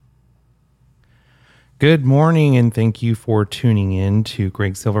Good morning, and thank you for tuning in to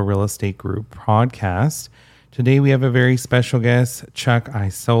Greg Silva Real Estate Group podcast. Today we have a very special guest, Chuck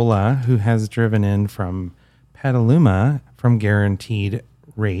Isola, who has driven in from Petaluma from Guaranteed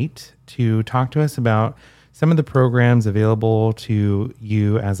Rate to talk to us about some of the programs available to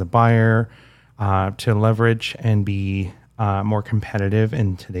you as a buyer to leverage and be more competitive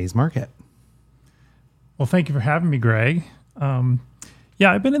in today's market. Well, thank you for having me, Greg.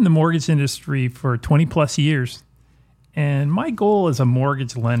 Yeah, I've been in the mortgage industry for 20 plus years, and my goal as a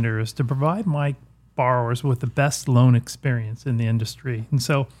mortgage lender is to provide my borrowers with the best loan experience in the industry. And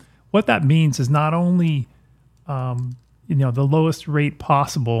so what that means is not only, the lowest rate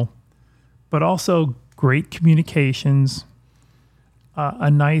possible, but also great communications, a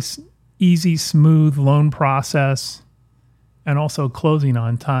nice, easy, smooth loan process, and also closing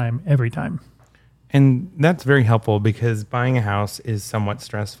on time every time. And that's very helpful because buying a house is somewhat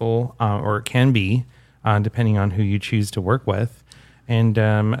stressful, or it can be, depending on who you choose to work with. And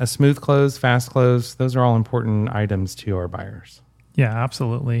a smooth close, fast close, those are all important items to our buyers. Yeah,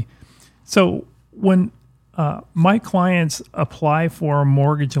 absolutely. So when my clients apply for a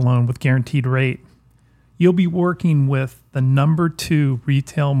mortgage loan with Guaranteed Rate, you'll be working with the number 2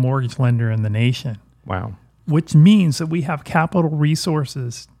 retail mortgage lender in the nation. Wow. Which means that we have capital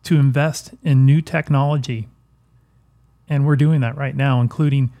resources to invest in new technology. And we're doing that right now,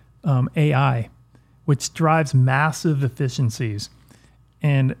 including AI, which drives massive efficiencies.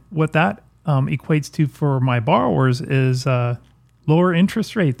 And what that equates to for my borrowers is lower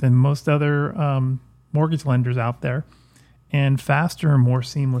interest rate than most other mortgage lenders out there, and faster and more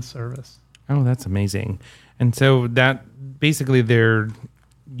seamless service. Oh, that's amazing. And so that basically they're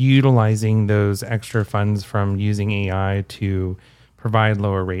utilizing those extra funds from using AI to provide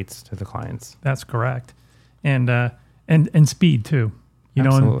lower rates to the clients. That's correct. And speed too.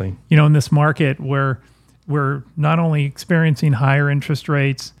 Absolutely. In this market where we're not only experiencing higher interest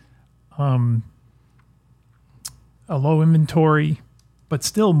rates, a low inventory, but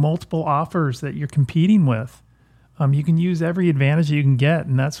still multiple offers that you're competing with. You can use every advantage you can get,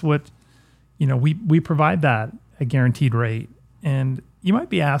 and that's what we provide that at Guaranteed Rate. And you might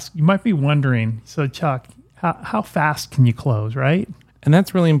be wondering, so Chuck, how fast can you close, right? And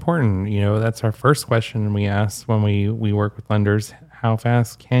that's really important. That's our first question we ask when we work with lenders. How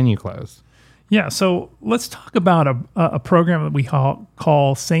fast can you close? Yeah, so let's talk about a program that we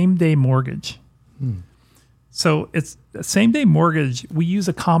call same-day mortgage. So it's same-day mortgage. We use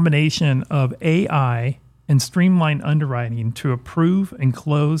a combination of AI and streamlined underwriting to approve and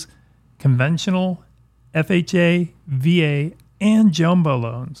close conventional, FHA, VA, and jumbo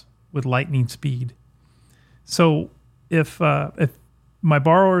loans with lightning speed. So if my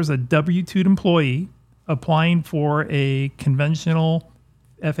borrower is a W-2 employee applying for a conventional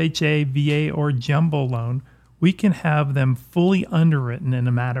FHA, VA, or jumbo loan, we can have them fully underwritten in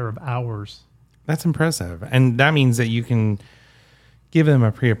a matter of hours. That's impressive. And that means that you can give them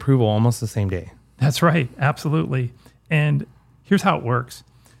a pre-approval almost the same day. That's right. Absolutely. And here's how it works.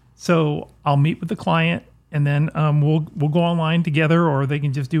 So I'll meet with the client, and then we'll go online together, or they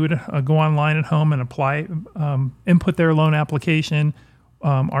can just do it. Go online at home and apply, input their loan application.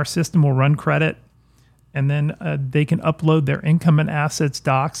 Our system will run credit, and then they can upload their income and assets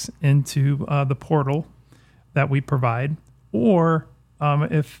docs into the portal that we provide. Or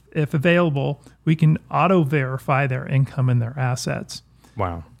if available, we can auto verify their income and their assets.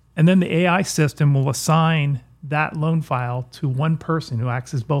 Wow! And then the AI system will assign that loan file to one person who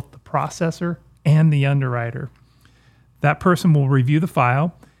acts as both the processor and the underwriter. That person will review the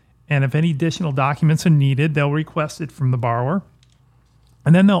file, and if any additional documents are needed, they'll request it from the borrower,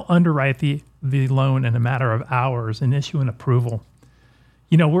 and then they'll underwrite the loan in a matter of hours and issue an approval.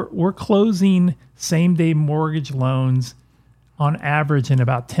 We're closing same-day mortgage loans on average in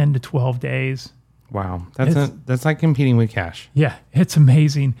about 10 to 12 days. Wow, that's like competing with cash. Yeah, it's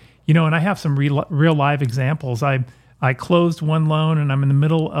amazing. And I have some real live examples. I closed one loan, and I'm in the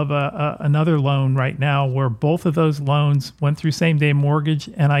middle of another loan right now where both of those loans went through same-day mortgage,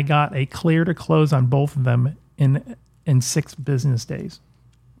 and I got a clear to close on both of them in 6 business days.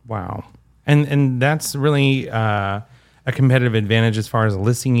 Wow. And that's really a competitive advantage as far as a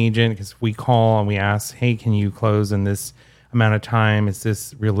listing agent, because we call and we ask, hey, can you close in this amount of time? Is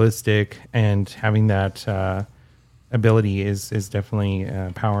this realistic? And having that ability is definitely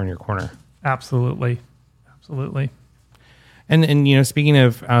power in your corner. Absolutely. And speaking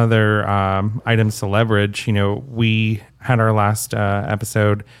of other items to leverage, we had our last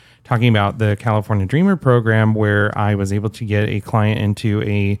episode talking about the California Dreamer program, where I was able to get a client into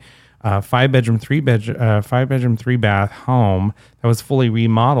a 5-bedroom, 3-bath home that was fully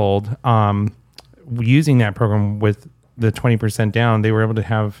remodeled using that program with the 20% down, they were able to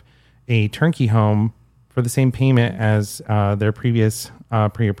have a turnkey home for the same payment as their previous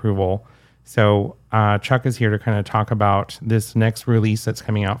pre-approval. So Chuck is here to kind of talk about this next release that's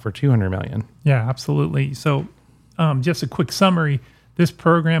coming out for $200 million. Yeah, absolutely. So just a quick summary. This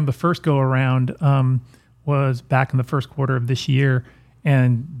program, the first go around, was back in the first quarter of this year,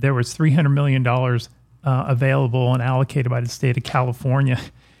 and there was $300 million available and allocated by the state of California.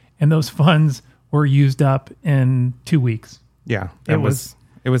 And those funds were used up in 2 weeks. Yeah, it was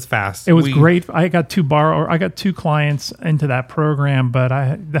fast. It was great. I got two clients into that program, but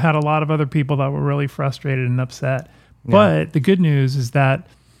I had a lot of other people that were really frustrated and upset. Yeah. But the good news is that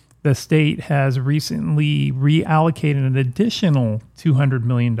the state has recently reallocated an additional $200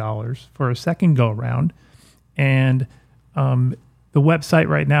 million for a second go around. And the website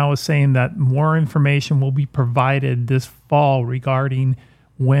right now is saying that more information will be provided this fall regarding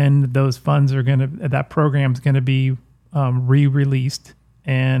when those funds are that program's going to be re-released,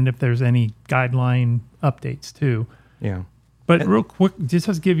 and if there's any guideline updates too. Yeah. But real quick, just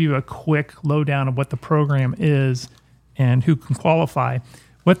to give you a quick lowdown of what the program is and who can qualify.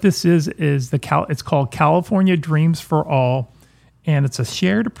 What this is it's called California Dreams for All, and it's a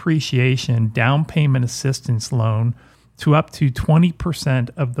shared appreciation down payment assistance loan to up to 20%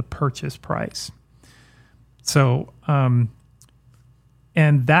 of the purchase price. So,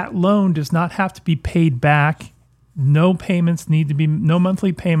 and that loan does not have to be paid back. No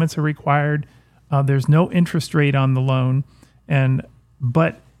monthly payments are required. There's no interest rate on the loan.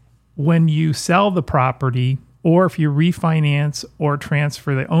 But when you sell the property, or if you refinance or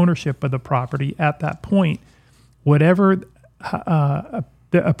transfer the ownership of the property at that point, whatever the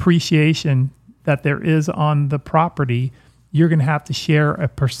appreciation that there is on the property, you're going to have to share a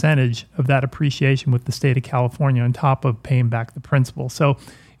percentage of that appreciation with the state of California on top of paying back the principal. So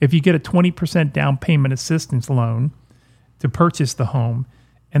if you get a 20% down payment assistance loan to purchase the home,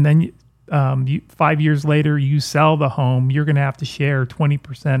 and then 5 years later you sell the home, you're going to have to share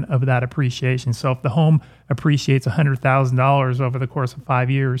 20% of that appreciation. So if the home appreciates $100,000 over the course of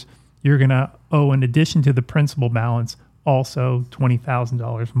 5 years, you're going to owe, in addition to the principal balance, also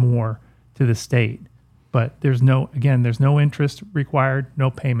 $20,000 more to the state. But there's no interest required,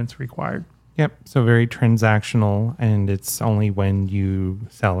 no payments required. Yep. So very transactional, and it's only when you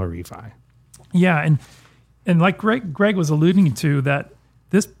sell or refi. Yeah, and like Greg was alluding to, that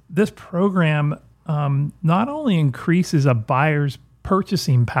this program not only increases a buyer's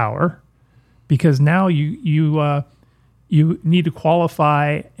purchasing power, because now you need to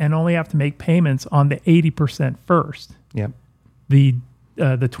qualify and only have to make payments on the 80% first. Yep. The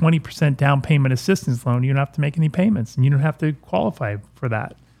 20% down payment assistance loan, you don't have to make any payments, and you don't have to qualify for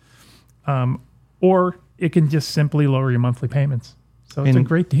that. Or it can just simply lower your monthly payments. So it's a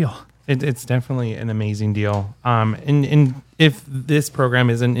great deal. It's definitely an amazing deal. And if this program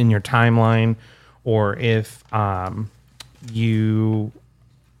isn't in your timeline, or if you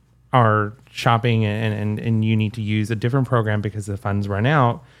are shopping and you need to use a different program because the funds run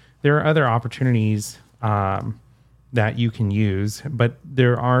out, there are other opportunities that you can use, but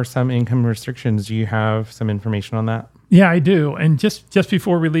there are some income restrictions. Do you have some information on that? Yeah, I do. And just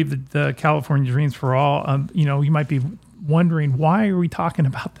before we leave the California Dreams for All, you might be wondering, why are we talking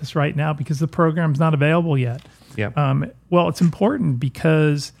about this right now? Because the program's not available yet. Yep. Well, it's important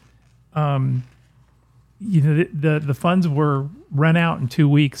because the funds were run out in 2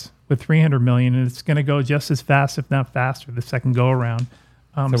 weeks with $300 million, and it's going to go just as fast, if not faster, the second go around.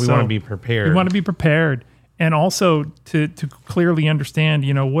 So we want to be prepared. We want to be prepared. And also to clearly understand,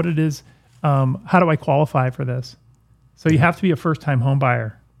 what it is, how do I qualify for this? So you have to be a first-time home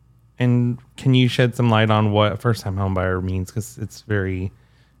buyer. And can you shed some light on what a first-time home buyer means? Because it's very,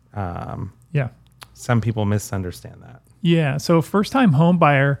 some people misunderstand that. Yeah. So a first-time home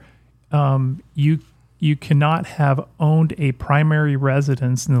buyer, you cannot have owned a primary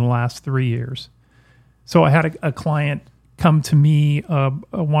residence in the last 3 years. So I had a client come to me,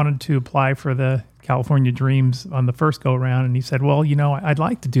 wanted to apply for the California Dreams on the first go around, and he said, well, I'd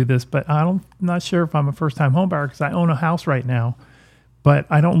like to do this, but I'm not sure if I'm a first-time home buyer because I own a house right now, but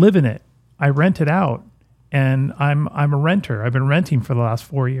I don't live in it. I rent it out, and I'm a renter. I've been renting for the last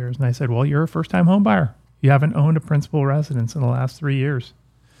 4 years. And I said, well, you're a first-time home buyer. You haven't owned a principal residence in the last 3 years.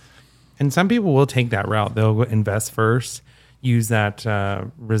 And some people will take that route. They'll invest first, use that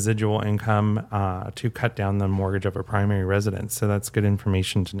residual income to cut down the mortgage of a primary residence. So that's good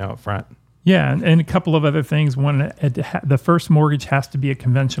information to know up front. Yeah, and a couple of other things. One, the first mortgage has to be a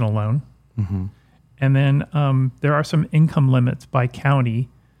conventional loan. Mm-hmm. And then there are some income limits by county.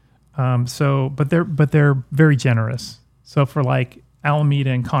 But they're very generous. So for like Alameda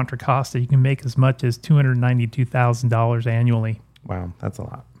and Contra Costa, you can make as much as $292,000 annually. Wow, that's a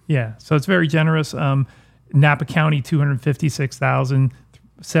lot. Yeah, so it's very generous. Napa County, $256,000.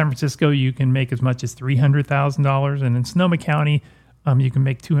 San Francisco, you can make as much as $300,000, and in Sonoma County, you can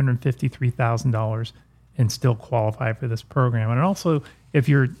make $253,000 and still qualify for this program. And also, if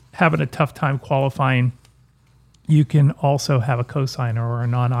you're having a tough time qualifying, you can also have a cosigner or a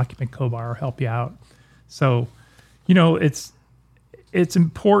non-occupant co-buyer help you out. So, it's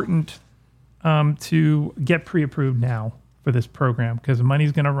important to get pre-approved now for this program because the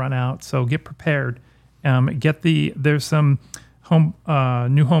money's going to run out. So get prepared. There's some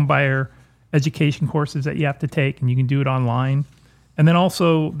new home buyer education courses that you have to take, and you can do it online. And then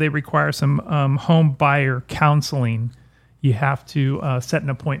also they require some home buyer counseling. You have to set an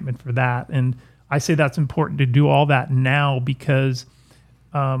appointment for that. And I say that's important to do all that now because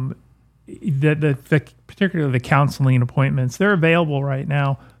particularly the counseling appointments, they're available right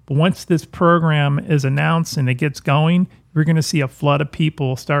now. But once this program is announced and it gets going, we're going to see a flood of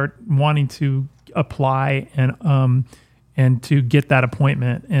people start wanting to apply and to get that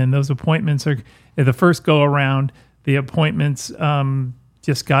appointment. And those appointments are the first go around. The appointments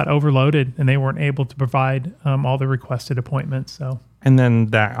just got overloaded, and they weren't able to provide all the requested appointments. So, and then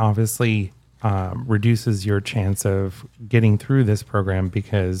that obviously reduces your chance of getting through this program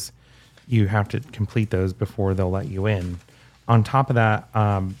because you have to complete those before they'll let you in. On top of that,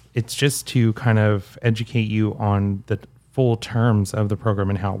 it's just to kind of educate you on the full terms of the program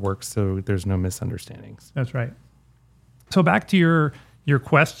and how it works so there's no misunderstandings. That's right. So back to your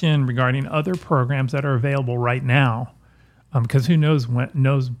question regarding other programs that are available right now, because who knows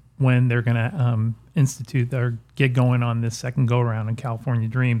when they're going to institute or get going on this second go-around in California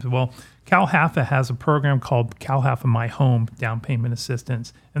Dreams. Well, CalHAFA has a program called CalHAFA My Home Down Payment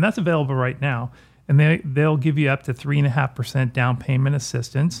Assistance, and that's available right now. And they'll give you up to 3.5% down payment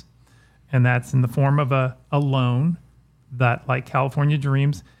assistance, and that's in the form of a loan that, like California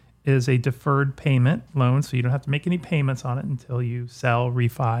Dreams, is a deferred payment loan, so you don't have to make any payments on it until you sell,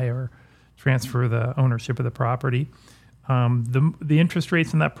 refi, or transfer the ownership of the property. The interest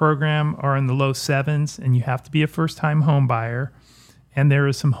rates in that program are in the low 7s, and you have to be a first-time home buyer, and there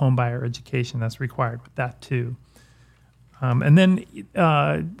is some home buyer education that's required with that too. And then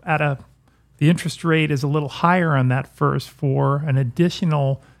the interest rate is a little higher on that first for an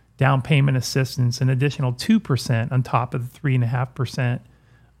additional down payment assistance, an additional 2% on top of the 3.5%.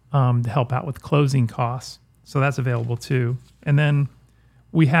 To help out with closing costs. So that's available too. And then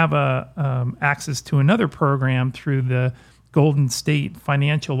we have access to another program through the Golden State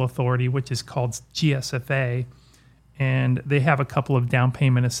Financial Authority, which is called GSFA. And they have a couple of down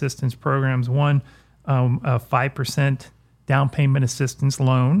payment assistance programs. One, a 5% down payment assistance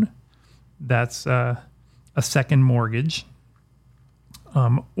loan. That's a second mortgage.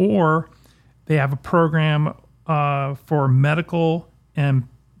 Or they have a program for medical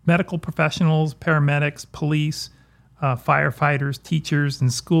professionals, paramedics, police, firefighters, teachers,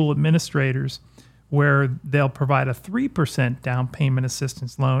 and school administrators, where they'll provide a 3% down payment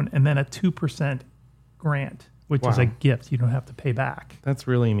assistance loan and then a 2% grant, which is a gift you don't have to pay back. That's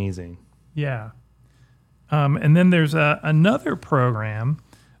really amazing. Yeah. And then there's another program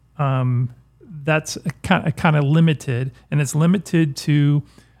that's kind of limited, and it's limited to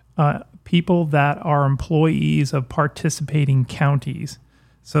people that are employees of participating counties.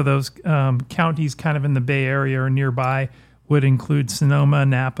 So those counties kind of in the Bay Area or nearby would include Sonoma,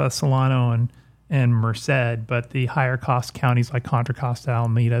 Napa, Solano, and Merced, but the higher cost counties like Contra Costa,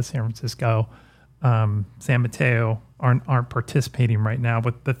 Alameda, San Francisco, San Mateo aren't participating right now.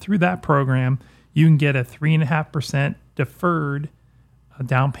 But through that program, you can get a 3.5% deferred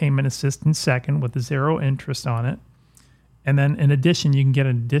down payment assistance second with a 0 interest on it. And then in addition, you can get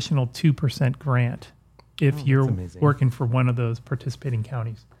an additional 2% grant if you're working for one of those participating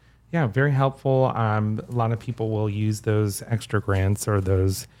counties. Yeah, very helpful. A lot of people will use those extra grants or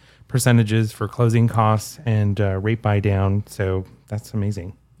those percentages for closing costs and rate buy down. So that's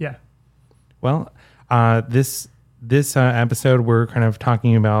amazing. Yeah. Well, this episode, we're kind of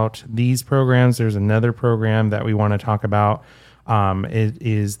talking about these programs. There's another program that we want to talk about. It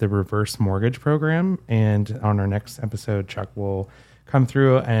is the reverse mortgage program. And on our next episode, Chuck will come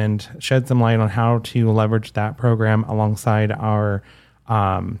through and shed some light on how to leverage that program alongside our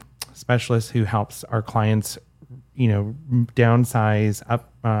specialist who helps our clients, downsize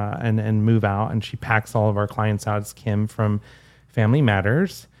up and move out. And she packs all of our clients out. It's Kim from Family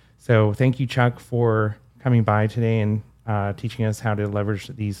Matters. So thank you, Chuck, for coming by today and teaching us how to leverage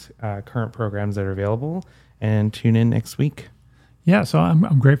these current programs that are available. And tune in next week. Yeah, so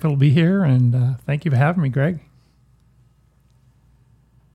I'm grateful to be here, and thank you for having me, Greg.